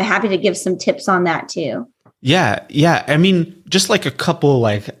happy to give some tips on that too. Yeah. Yeah. I mean, just like a couple,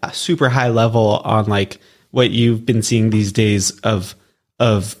 like a super high level on like what you've been seeing these days of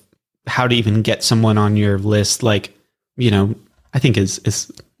how to even get someone on your list. Like, I think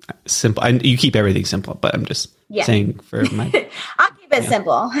is simple. You keep everything simple, but I'm just saying for my, I'll keep it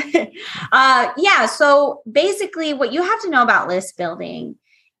simple. So basically what you have to know about list building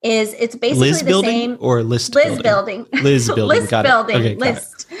is it's basically Liz the building same or list building. Liz building. List got building. It. Okay,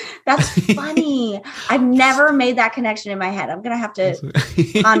 list. That's funny. I've never made that connection in my head. I'm going to have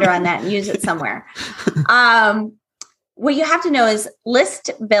to ponder on that and use it somewhere. What you have to know is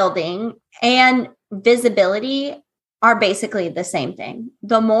list building and visibility are basically the same thing.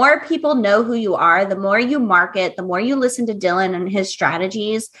 The more people know who you are, the more you market, the more you listen to Dylan and his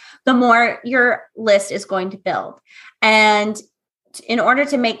strategies, the more your list is going to build. And in order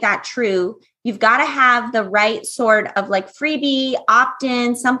to make that true, you've got to have the right sort of like freebie,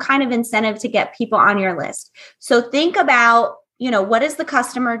 opt-in, some kind of incentive to get people on your list. So think about, what is the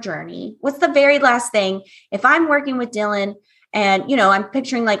customer journey? What's the very last thing? If I'm working with Dylan and, I'm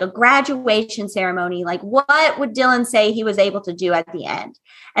picturing like a graduation ceremony, like what would Dylan say he was able to do at the end?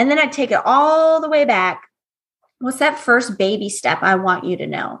 And then I take it all the way back. What's that first baby step I want you to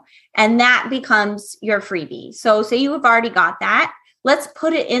know? And that becomes your freebie. So say you have already got that. let's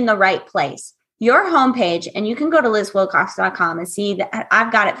put it in the right place. Your homepage, and you can go to lizwilcox.com and see that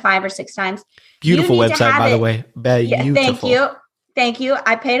I've got it 5 or 6 times. Beautiful website, by the way. Beautiful. Thank you.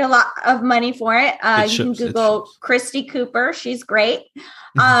 I paid a lot of money for it. You can Google Christy Cooper. She's great.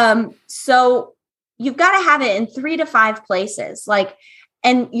 So you've got to have it in 3 to 5 places.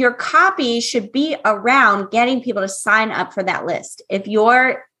 And your copy should be around getting people to sign up for that list. If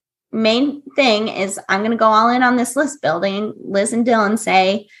your main thing is, I'm going to go all in on this list building, Liz and Dylan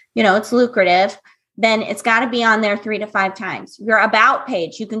say, it's lucrative, then it's got to be on there 3 to 5 times. Your about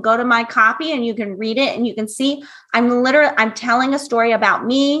page, you can go to my copy and you can read it and you can see I'm telling a story about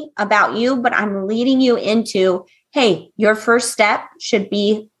me, about you, but I'm leading you into, hey, your first step should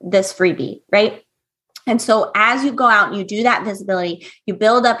be this freebie, right? And so as you go out and you do that visibility, you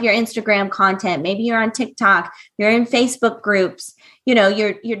build up your Instagram content, maybe you're on TikTok, you're in Facebook groups,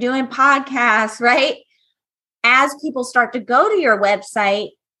 you're doing podcasts, right? As people start to go to your website,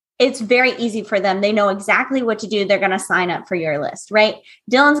 it's very easy for them. They know exactly what to do. They're going to sign up for your list, right?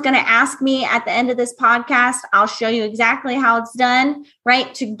 Dylan's going to ask me at the end of this podcast, I'll show you exactly how it's done,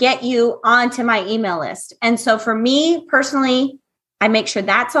 right? To get you onto my email list. And so for me personally, I make sure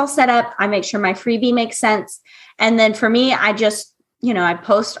that's all set up. I make sure my freebie makes sense. And then for me, I just, I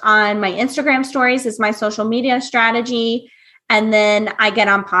post on my Instagram stories as my social media strategy. And then I get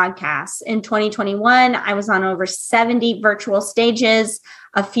on podcasts. In 2021, I was on over 70 virtual stages,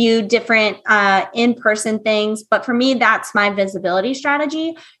 a few different in-person things. But for me, that's my visibility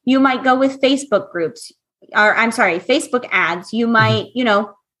strategy. You might go with Facebook groups, Facebook ads. You might,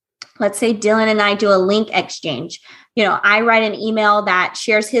 let's say Dylan and I do a link exchange. I write an email that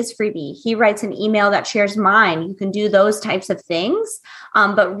shares his freebie. He writes an email that shares mine. You can do those types of things.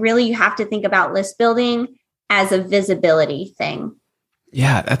 But really, you have to think about list building as a visibility thing.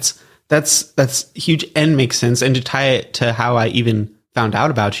 Yeah, that's huge and makes sense. And to tie it to how I even found out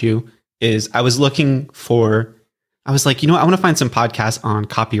about you is I was like, I want to find some podcasts on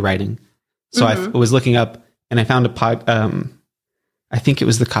copywriting. So I was looking up and I found I think it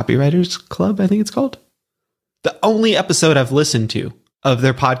was the Copywriters Club, I think it's called. The only episode I've listened to of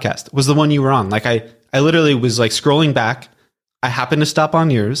their podcast was the one you were on. I literally was scrolling back. I happened to stop on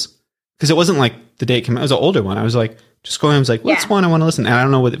yours because it wasn't the day it came out. It was an older one. I was just going, I was what's one I want to listen? And I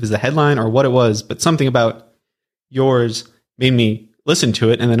don't know what it was, the headline or what it was, but something about yours made me listen to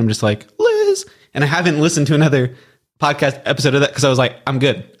it. And then I'm just Liz. And I haven't listened to another podcast episode of that because I was I'm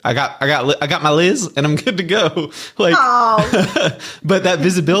good. I got my Liz and I'm good to go. But that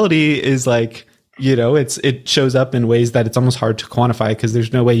visibility is it shows up in ways that it's almost hard to quantify because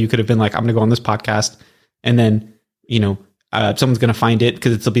there's no way you could have been I'm going to go on this podcast and then, someone's going to find it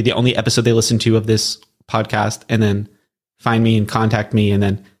because it'll be the only episode they listen to of this podcast and then find me and contact me and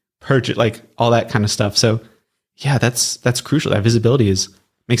then purchase all that kind of stuff. So yeah, that's crucial. That visibility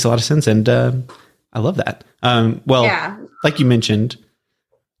makes a lot of sense. And, I love that. Like you mentioned,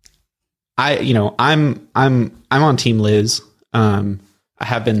 I'm on Team Liz. I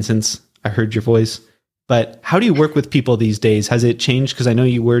have been since I heard your voice, but how do you work with people these days? Has it changed? Cause I know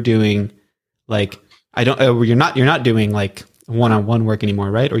you were doing you're not doing one-on-one work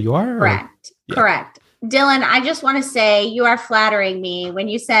anymore, right? Or you are? Correct. Dylan, I just want to say you are flattering me when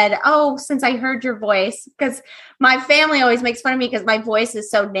you said, since I heard your voice, because my family always makes fun of me because my voice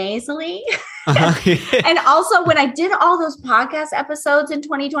is so nasally. And also when I did all those podcast episodes in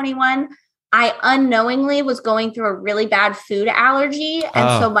 2021, I unknowingly was going through a really bad food allergy.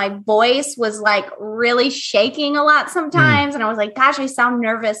 And so my voice was really shaking a lot sometimes. And I was gosh, I sound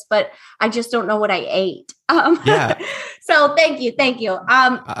nervous, but I just don't know what I ate. So thank you.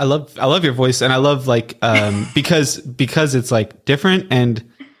 I love your voice. And I love because it's different.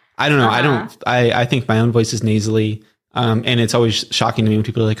 And I don't know. I think my own voice is nasally. And it's always shocking to me when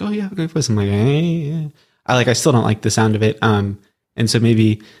people are oh, you have a great voice. I'm yeah. I still don't like the sound of it. And so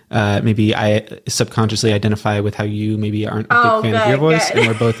maybe I subconsciously identify with how you maybe aren't a big fan of your voice. And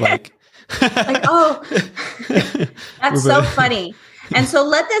we're both that's so funny. And so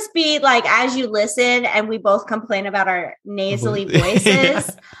let this be as you listen and we both complain about our nasally voices,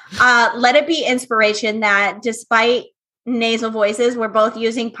 let it be inspiration that despite nasal voices, we're both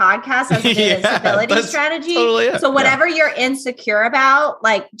using podcasts as a visibility strategy. Totally so whatever you're insecure about,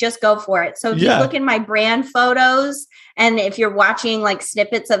 just go for it. So if you look in my brand photos, and if you're watching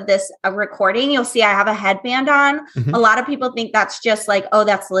snippets of this recording, you'll see I have a headband on. Mm-hmm. A lot of people think that's just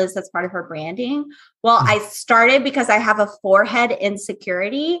that's Liz. That's part of her branding. Well, I started because I have a forehead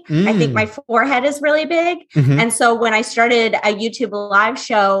insecurity. I think my forehead is really big. Mm-hmm. And so when I started a YouTube live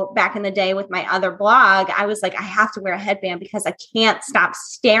show back in the day with my other blog, I was I have to wear a headband because I can't stop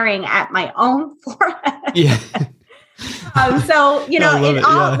staring at my own forehead. Yeah. So, you know, I it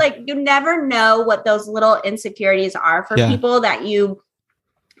all like you never know what those little insecurities are for people that you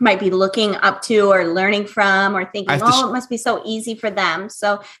might be looking up to or learning from or thinking, it must be so easy for them.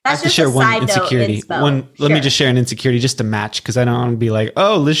 So that's just a side insecurity. note. Let me just share an insecurity just to match, because I don't want to be like,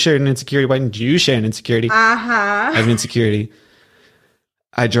 oh, Liz shared an insecurity. Why didn't you share an insecurity? I have an insecurity.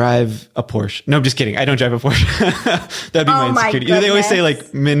 I drive a Porsche. No, I'm just kidding. I don't drive a Porsche. That'd be my insecurity. They always say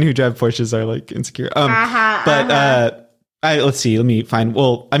like men who drive Porsches are like insecure. Let's see. Let me find.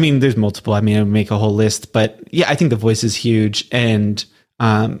 Well, I mean, there's multiple. I mean, I'll make a whole list, but yeah, I think the voice is huge, and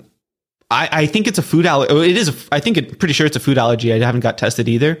I think it's a food allergy. It is. Pretty sure it's a food allergy. I haven't got tested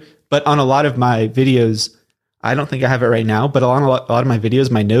either, but on a lot of my videos, I don't think I have it right now. But on a lot of my videos,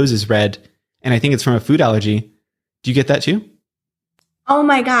 my nose is red, and I think it's from a food allergy. Do you get that too? Oh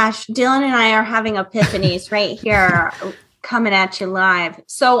my gosh, Dylan and I are having epiphanies right here coming at you live.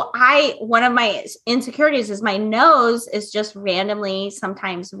 So one of my insecurities is my nose is just randomly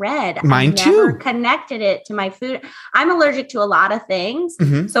sometimes red. Mine I've never too. Connected it to my food. I'm allergic to a lot of things.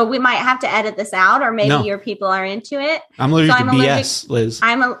 So we might have to edit this out, or maybe your people are into it. I'm allergic to BS, Liz.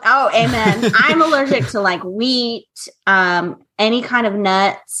 Amen. I'm allergic to like wheat, any kind of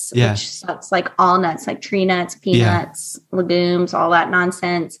nuts, which sucks, like all nuts, like tree nuts, peanuts, legumes, all that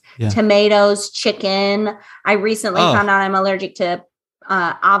nonsense, tomatoes, chicken. I recently found out I'm allergic to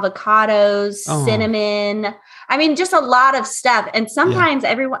avocados, cinnamon. I mean, just a lot of stuff. And sometimes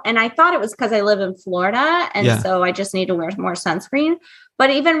and I thought it was because I live in Florida. And so I just need to wear more sunscreen. But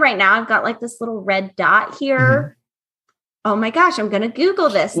even right now, I've got like this little red dot here. Oh my gosh, I'm going to Google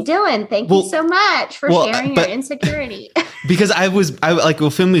this. Dylan, thank you so much for sharing your insecurity. Because I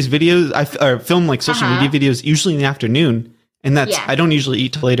will film these videos. I film like social media videos usually in the afternoon. And that's, I don't usually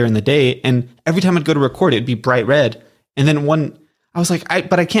eat till later in the day. And every time I'd go to record, it'd be bright red. And then I was like,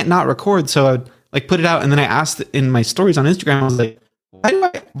 but I can't not record. So I would like put it out. And then I asked in my stories on Instagram, I was like,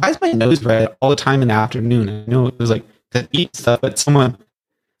 why is my nose red all the time in the afternoon? I know it was like to eat stuff, but someone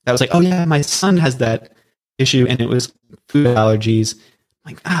that was like, oh yeah, my son has that issue, and it was food allergies.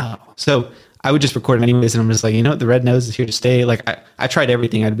 I'm like, oh. So I would just record it anyways, and I'm just like, you know what, the red nose is here to stay. Like I tried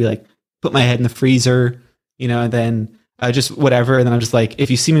everything. I'd be like, put my head in the freezer, you know, and then just whatever. And then I'm just like, if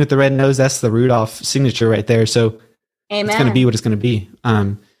you see me with the red nose, that's the Rudolph signature right there. So it's going to be what it's going to be.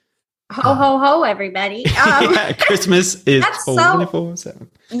 Ho, ho, ho, everybody. Christmas is 24/7.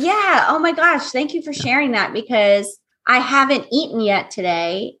 Yeah. Oh my gosh. Thank you for sharing that, because I haven't eaten yet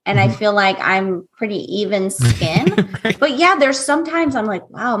today, and I feel like I'm pretty even skin. Right. But yeah, there's sometimes I'm like,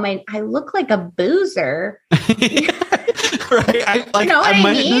 wow, I look like a boozer. Right.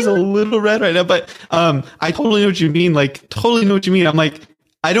 My head is a little red right now, but I totally know what you mean. Like, totally know what you mean. I'm like,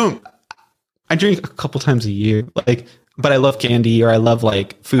 I drink a couple times a year, like, but I love candy, or I love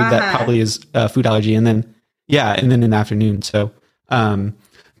like food that probably is food allergy. And then, and then in the afternoon. So,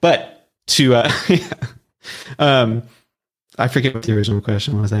 but to, I forget what the original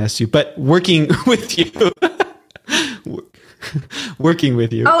question was I asked you, but working with you.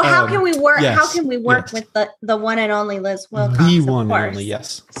 Oh, how can we work? Yes, how can we work with the one and only Liz Wilcox? The one and only,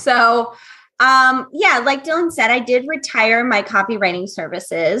 yes. So, like Dylan said, I did retire my copywriting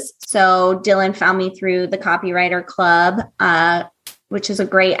services. So Dylan found me through the Copywriter Club, which is a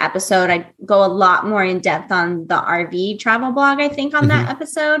great episode. I go a lot more in depth on the RV travel blog, I think, on that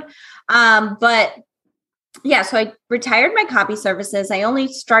episode. So I retired my copy services. I only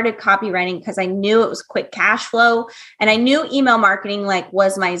started copywriting because I knew it was quick cash flow, and I knew email marketing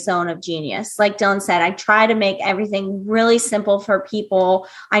was my zone of genius. Like Dylan said, I try to make everything really simple for people.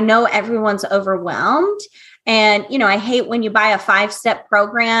 I know everyone's overwhelmed, and I hate when you buy a 5-step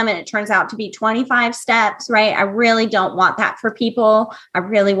program and it turns out to be 25 steps, right? I really don't want that for people. I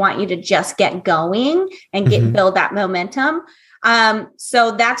really want you to just get going and build that momentum.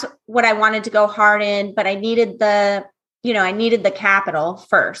 So that's what I wanted to go hard in, but I needed the capital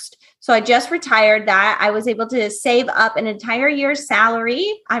first. So I just retired that. I was able to save up an entire year's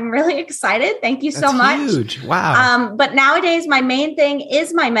salary. I'm really excited. Thank you so much. Huge. Wow. But nowadays my main thing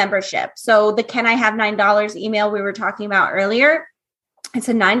is my membership. So the Can I Have $9 email we were talking about earlier, it's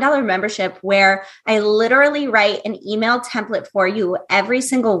a $9 membership where I literally write an email template for you every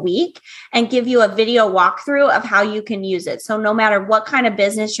single week and give you a video walkthrough of how you can use it. So no matter what kind of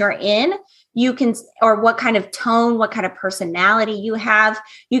business you're in, you can, or what kind of tone, what kind of personality you have,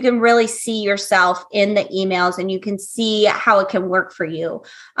 you can really see yourself in the emails, and you can see how it can work for you.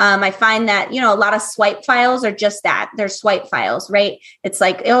 I find that, a lot of swipe files are just that. They're swipe files, right? It's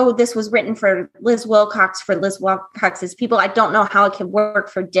like, oh, this was written for Liz Wilcox, for Liz Wilcox's people. I don't know how it can work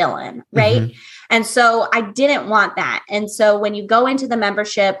for Dylan, right? And so I didn't want that. And so when you go into the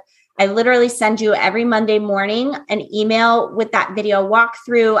membership, I literally send you every Monday morning an email with that video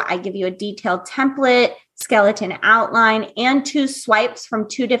walkthrough. I give you a detailed template, skeleton outline, and 2 swipes from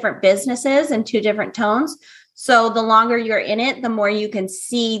 2 different businesses and 2 different tones. So the longer you're in it, the more you can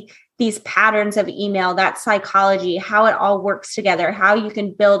see these patterns of email, that psychology, how it all works together, how you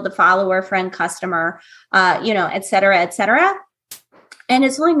can build the follower, friend, customer, et cetera, et cetera. And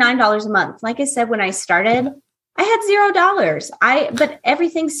it's only $9 a month. Like I said, when I started, I had $0. But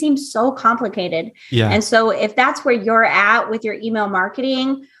everything seems so complicated. Yeah. And so if that's where you're at with your email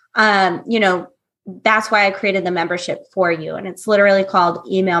marketing, that's why I created the membership for you. And it's literally called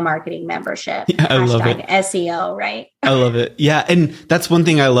Email Marketing Membership. Yeah, I love it. SEO, right? I love it. Yeah. And that's one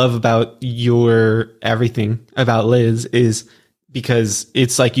thing I love about your everything about Liz is because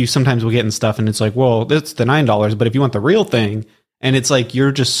it's like you sometimes will get in stuff and it's like, well, that's the $9, but if you want the real thing, and it's like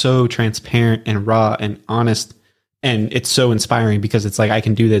you're just so transparent and raw and honest. And it's so inspiring because it's like, I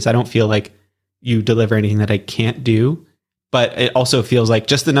can do this. I don't feel like you deliver anything that I can't do. But it also feels like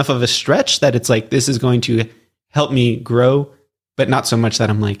just enough of a stretch that it's like, this is going to help me grow, but not so much that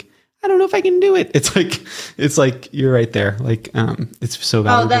I'm like, I don't know if I can do it. It's like you're right there. Like, it's so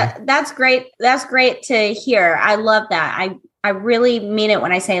valuable. Oh, that's great. That's great to hear. I love that. I really mean it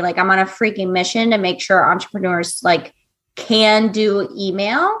when I say like, I'm on a freaking mission to make sure entrepreneurs like can do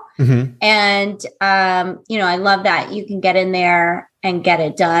email. Mm-hmm. And, I love that you can get in there and get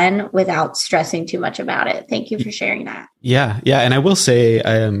it done without stressing too much about it. Thank you for sharing that. Yeah. Yeah. And I will say,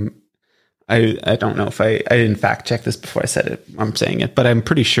 I don't know if I didn't fact check this before I said it. I'm saying it, but I'm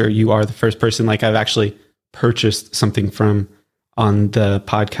pretty sure you are the first person like I've actually purchased something from on the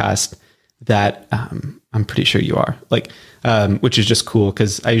podcast that, I'm pretty sure you are like, which is just cool.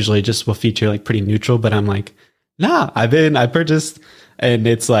 Cause I usually just will feature like pretty neutral, but I'm like, nah, I purchased and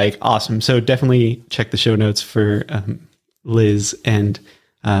it's like awesome. So definitely check the show notes for, Liz. And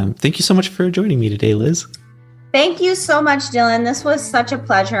thank you so much for joining me today, Liz. Thank you so much, Dylan. This was such a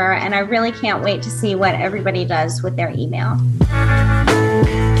pleasure. And I really can't wait to see what everybody does with their email.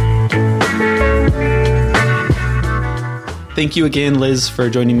 Thank you again, Liz,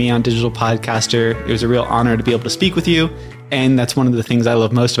 for joining me on Digital Podcaster. It was a real honor to be able to speak with you. And that's one of the things I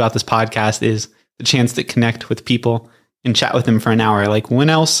love most about this podcast is the chance to connect with people and chat with them for an hour. Like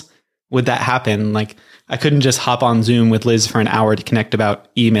when else would that happen? Like I couldn't just hop on Zoom with Liz for an hour to connect about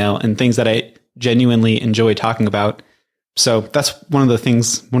email and things that I genuinely enjoy talking about. So that's one of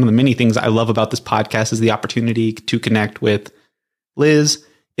the many things I love about this podcast is the opportunity to connect with Liz.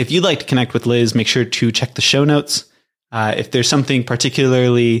 If you'd like to connect with Liz, make sure to check the show notes. If there's something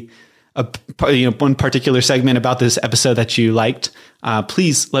particularly, one particular segment about this episode that you liked,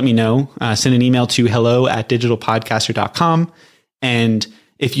 please let me know. Send an email to hello@digitalpodcaster.com. And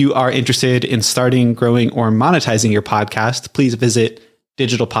if you are interested in starting, growing, or monetizing your podcast, please visit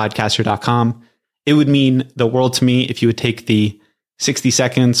digitalpodcaster.com. It would mean the world to me if you would take the 60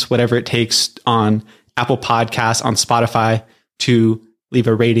 seconds, whatever it takes on Apple Podcasts, on Spotify, to leave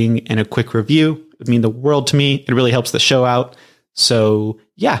a rating and a quick review. It would mean the world to me. It really helps the show out. So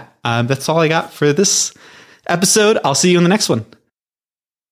yeah, that's all I got for this episode. I'll see you in the next one.